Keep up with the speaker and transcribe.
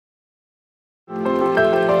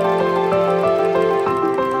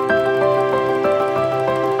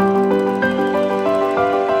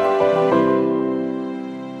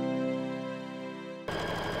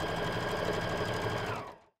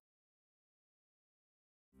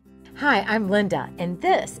Hi, I'm Linda, and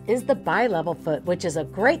this is the bi-level foot, which is a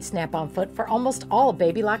great snap-on foot for almost all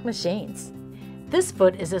baby lock machines. This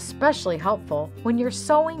foot is especially helpful when you're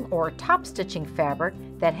sewing or top stitching fabric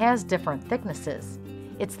that has different thicknesses.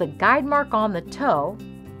 It's the guide mark on the toe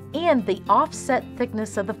and the offset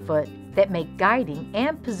thickness of the foot that make guiding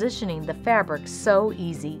and positioning the fabric so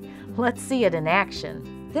easy. Let's see it in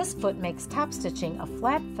action. This foot makes top stitching a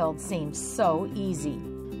flat felled seam so easy.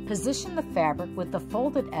 Position the fabric with the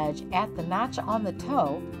folded edge at the notch on the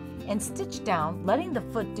toe and stitch down, letting the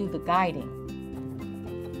foot do the guiding.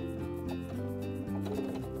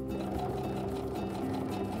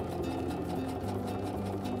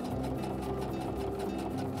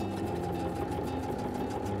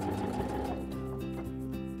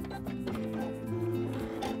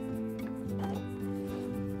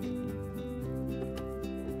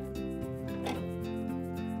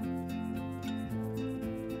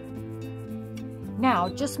 Now,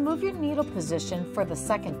 just move your needle position for the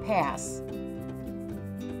second pass,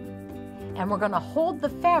 and we're going to hold the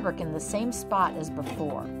fabric in the same spot as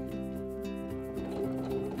before.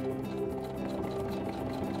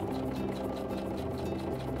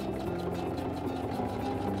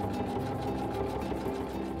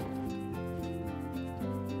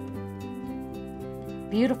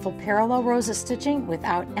 Beautiful parallel rows of stitching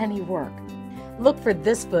without any work. Look for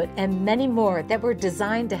this foot and many more that were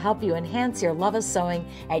designed to help you enhance your love of sewing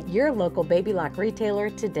at your local baby lock retailer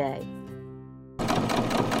today.